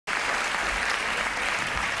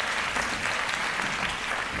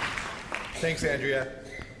Thanks, Andrea.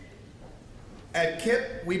 At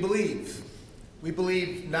KIPP, we believe. We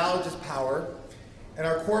believe knowledge is power, and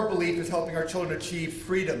our core belief is helping our children achieve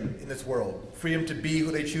freedom in this world. Freedom to be who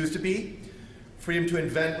they choose to be, freedom to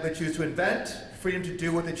invent what they choose to invent, freedom to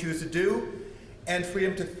do what they choose to do, and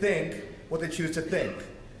freedom to think what they choose to think.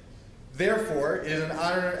 Therefore, it is an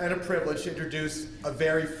honor and a privilege to introduce a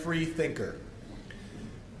very free thinker.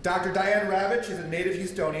 Dr. Diane Ravitch is a native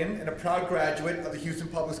Houstonian and a proud graduate of the Houston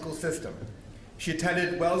public school system. She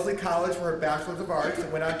attended Wellesley College for her Bachelor's of Arts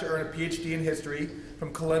and went on to earn a PhD in history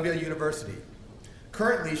from Columbia University.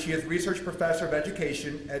 Currently, she is Research Professor of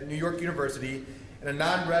Education at New York University and a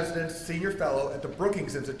non-resident senior fellow at the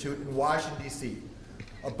Brookings Institute in Washington, D.C.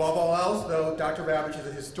 Above all else, though, Dr. Ravitch is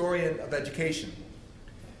a historian of education.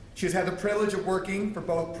 She has had the privilege of working for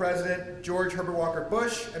both President George Herbert Walker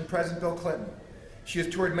Bush and President Bill Clinton. She has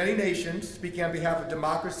toured many nations, speaking on behalf of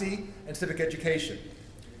democracy and civic education.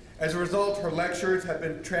 As a result, her lectures have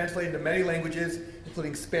been translated into many languages,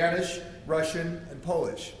 including Spanish, Russian, and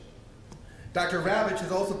Polish. Dr. Ravitch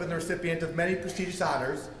has also been the recipient of many prestigious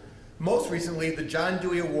honors, most recently the John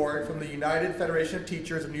Dewey Award from the United Federation of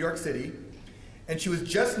Teachers of New York City, and she was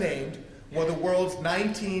just named one of the world's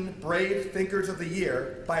 19 Brave Thinkers of the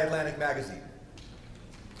Year by Atlantic Magazine.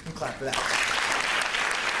 You can clap for that.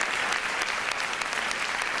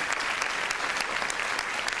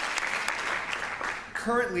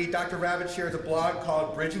 Currently, Dr. Ravitch shares a blog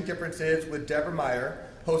called Bridging Differences with Deborah Meyer,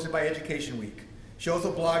 hosted by Education Week. She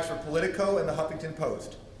also blogs for Politico and the Huffington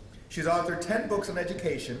Post. She's authored 10 books on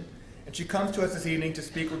education, and she comes to us this evening to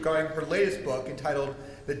speak regarding her latest book entitled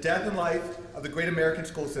The Death and Life of the Great American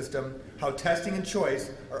School System, How Testing and Choice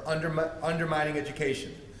Are Undermining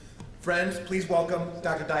Education. Friends, please welcome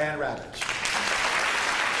Dr. Diane Ravitch.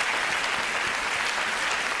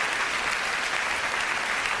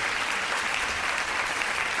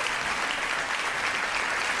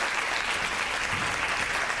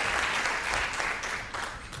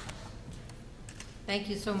 Thank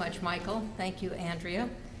you so much, Michael. Thank you, Andrea.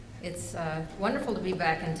 It's wonderful to be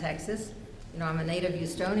back in Texas. You know, I'm a native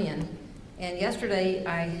Houstonian, and yesterday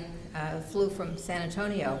I flew from San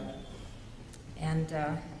Antonio, and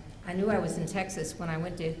I knew I was in Texas when I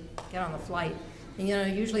went to get on the flight. And you know,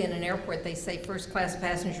 usually in an airport they say first-class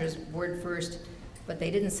passengers board first, but they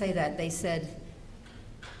didn't say that. They said,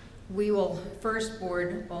 we will first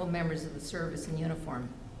board all members of the service in uniform.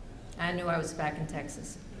 I knew I was back in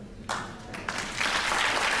Texas.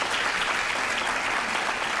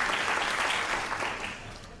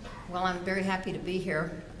 Well, I'm very happy to be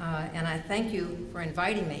here, and I thank you for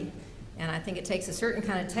inviting me. And I think it takes a certain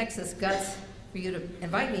kind of Texas guts for you to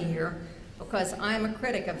invite me here, because I'm a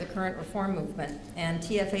critic of the current reform movement, and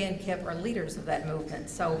TFA and KIPP are leaders of that movement.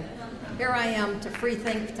 So here I am to free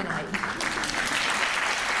think tonight.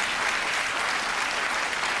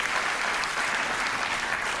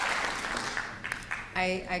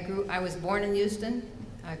 I was born in Houston.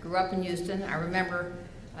 I grew up in Houston. I remember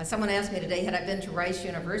someone asked me today, had I been to Rice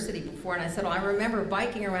University before, and I said, well, I remember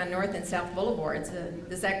biking around North and South Boulevards.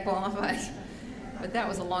 Does that qualify? But that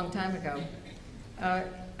was a long time ago.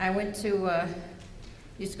 I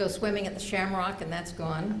used to go swimming at the Shamrock, and that's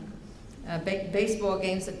gone. Baseball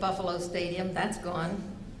games at Buffalo Stadium, that's gone.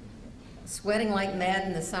 Sweating like mad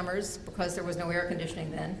in the summers because there was no air conditioning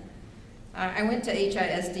then. I went to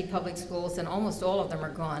HISD public schools, and almost all of them are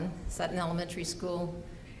gone. Sutton Elementary School,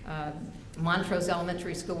 Montrose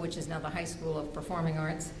Elementary School, which is now the High School of Performing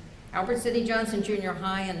Arts, Albert Sidney Johnson Junior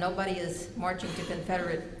High, and nobody is marching to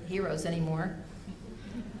Confederate heroes anymore,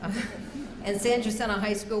 and San Jacinto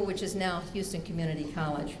High School, which is now Houston Community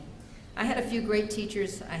College. I had a few great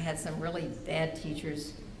teachers. I had some really bad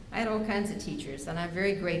teachers. I had all kinds of teachers, and I'm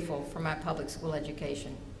very grateful for my public school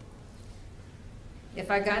education. If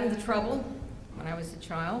I got into trouble when I was a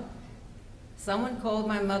child, someone called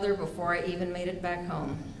my mother before I even made it back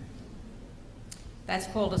home. That's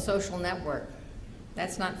called a social network.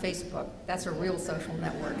 That's not Facebook. That's a real social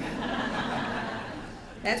network.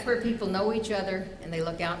 That's where people know each other and they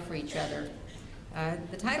look out for each other.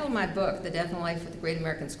 The title of my book, The Death and Life of the Great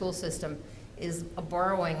American School System, is a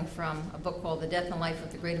borrowing from a book called The Death and Life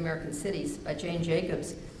of the Great American Cities by Jane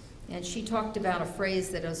Jacobs. And she talked about a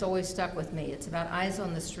phrase that has always stuck with me. It's about eyes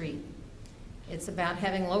on the street. It's about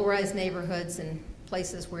having low-rise neighborhoods and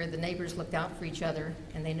places where the neighbors looked out for each other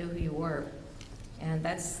and they knew who you were. And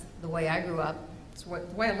that's the way I grew up. It's the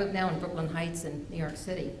way I live now in Brooklyn Heights in New York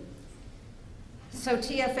City. So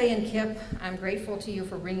TFA and KIPP, I'm grateful to you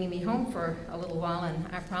for bringing me home for a little while, and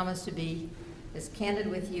I promise to be as candid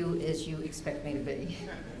with you as you expect me to be.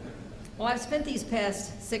 Well, I've spent these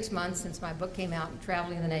past 6 months since my book came out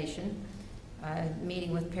traveling the nation.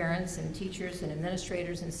 meeting with parents and teachers and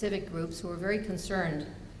administrators and civic groups who are very concerned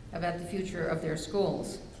about the future of their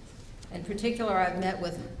schools. In particular, I've met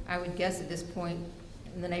with, I would guess at this point,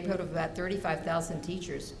 in the neighborhood of about 35,000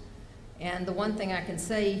 teachers. And the one thing I can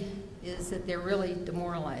say is that they're really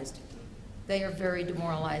demoralized. They are very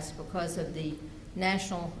demoralized because of the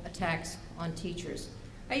national attacks on teachers.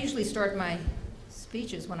 I usually start my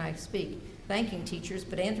speeches when I speak thanking teachers,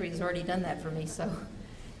 but Andrea's already done that for me, so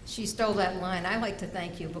she stole that line. I like to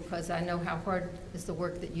thank you because I know how hard is the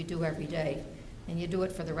work that you do every day, and you do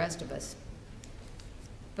it for the rest of us.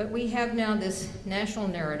 But we have now this national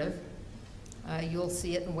narrative. You'll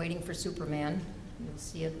see it in Waiting for Superman. You'll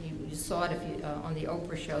see it, you saw it if you, on the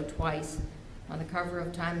Oprah show twice, on the cover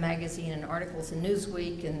of Time magazine and articles in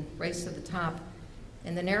Newsweek and Race to the Top.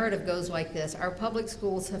 And the narrative goes like this: our public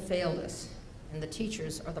schools have failed us, and the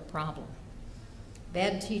teachers are the problem.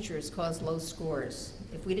 Bad teachers cause low scores.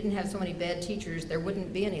 If we didn't have so many bad teachers, there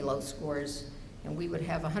wouldn't be any low scores, and we would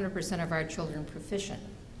have 100% of our children proficient.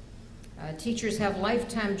 Teachers have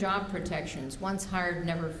lifetime job protections, once hired,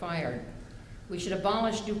 never fired. We should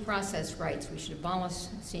abolish due process rights. We should abolish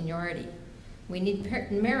seniority. We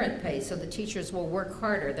need merit pay so the teachers will work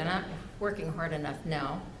harder. They're not working hard enough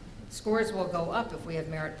now. Scores will go up if we have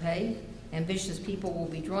merit pay. Ambitious people will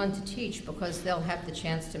be drawn to teach because they'll have the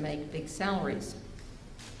chance to make big salaries.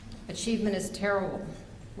 Achievement is terrible.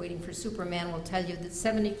 Waiting for Superman will tell you that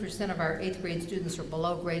 70% of our 8th grade students are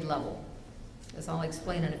below grade level. As I'll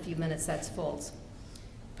explain in a few minutes, that's false.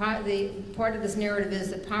 Part of this narrative is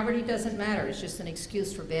that poverty doesn't matter. It's just an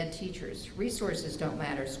excuse for bad teachers. Resources don't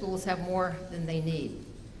matter. Schools have more than they need.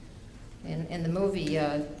 In the movie,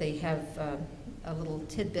 they have a little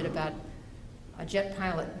tidbit about a jet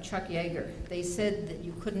pilot, Chuck Yeager. They said that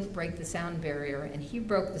you couldn't break the sound barrier, and he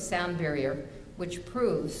broke the sound barrier, which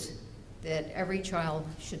proves that every child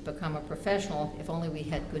should become a professional if only we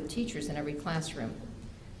had good teachers in every classroom.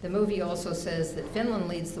 The movie also says that Finland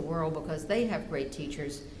leads the world because they have great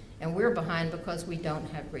teachers, and we're behind because we don't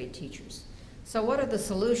have great teachers. So what are the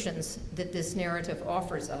solutions that this narrative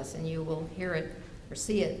offers us? And you will hear it or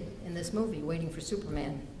see it in this movie, Waiting for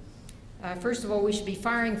Superman. First of all, we should be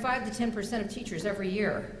firing 5 to 10% of teachers every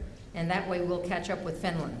year, and that way we'll catch up with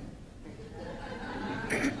Finland.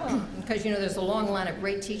 Because, you know, there's a long line of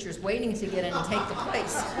great teachers waiting to get in and take the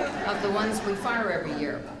place of the ones we fire every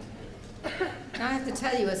year. Now, I have to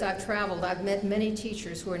tell you, as I've traveled, I've met many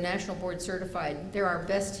teachers who are national board certified. They're our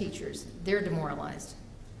best teachers. They're demoralized.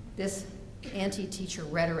 This anti-teacher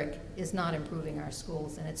rhetoric is not improving our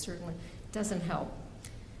schools, and it certainly doesn't help.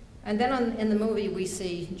 And then in the movie, we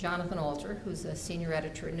see Jonathan Alter, who's a senior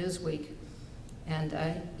editor at Newsweek,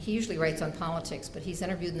 and he usually writes on politics, but he's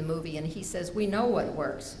interviewed in the movie, and he says, we know what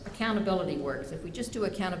works. Accountability works. If we just do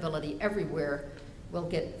accountability everywhere, we'll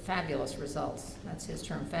get fabulous results. That's his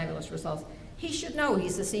term, fabulous results. He should know.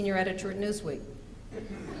 He's the senior editor at Newsweek.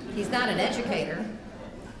 He's not an educator.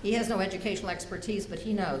 He has no educational expertise, but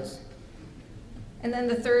he knows. And then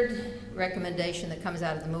the third recommendation that comes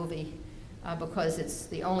out of the movie, because it's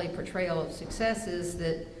the only portrayal of success, is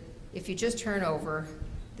that if you just turn over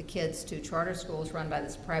the kids to charter schools run by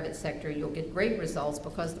this private sector, you'll get great results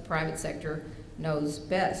because the private sector knows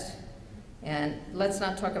best. And let's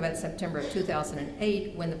not talk about September of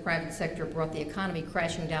 2008 when the private sector brought the economy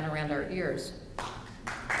crashing down around our ears.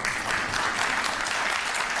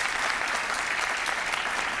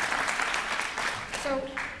 So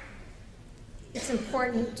it's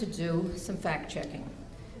important to do some fact checking.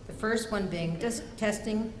 The first one being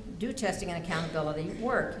testing and accountability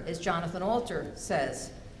work, as Jonathan Alter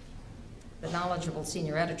says, the knowledgeable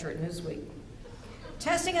senior editor at Newsweek.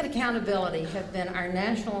 Testing and accountability have been our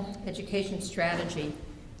national education strategy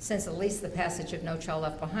since at least the passage of No Child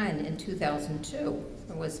Left Behind in 2002.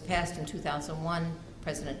 It was passed in 2001.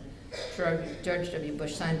 President George W.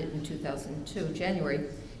 Bush signed it in 2002, January.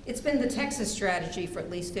 It's been the Texas strategy for at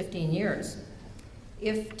least 15 years.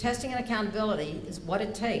 If testing and accountability is what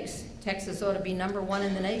it takes, Texas ought to be #1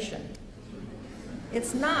 in the nation.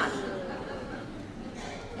 It's not.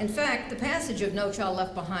 In fact, the passage of No Child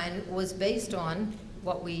Left Behind was based on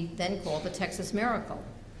what we then called the Texas miracle.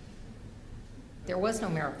 There was no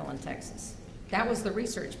miracle in Texas. That was the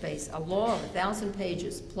research base. A law of 1,000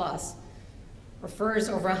 pages plus refers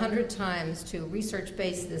over 100 times to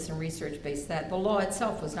research-based this and research-based that. The law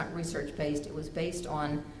itself was not research-based. It was based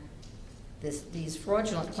on these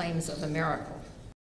fraudulent claims of a miracle.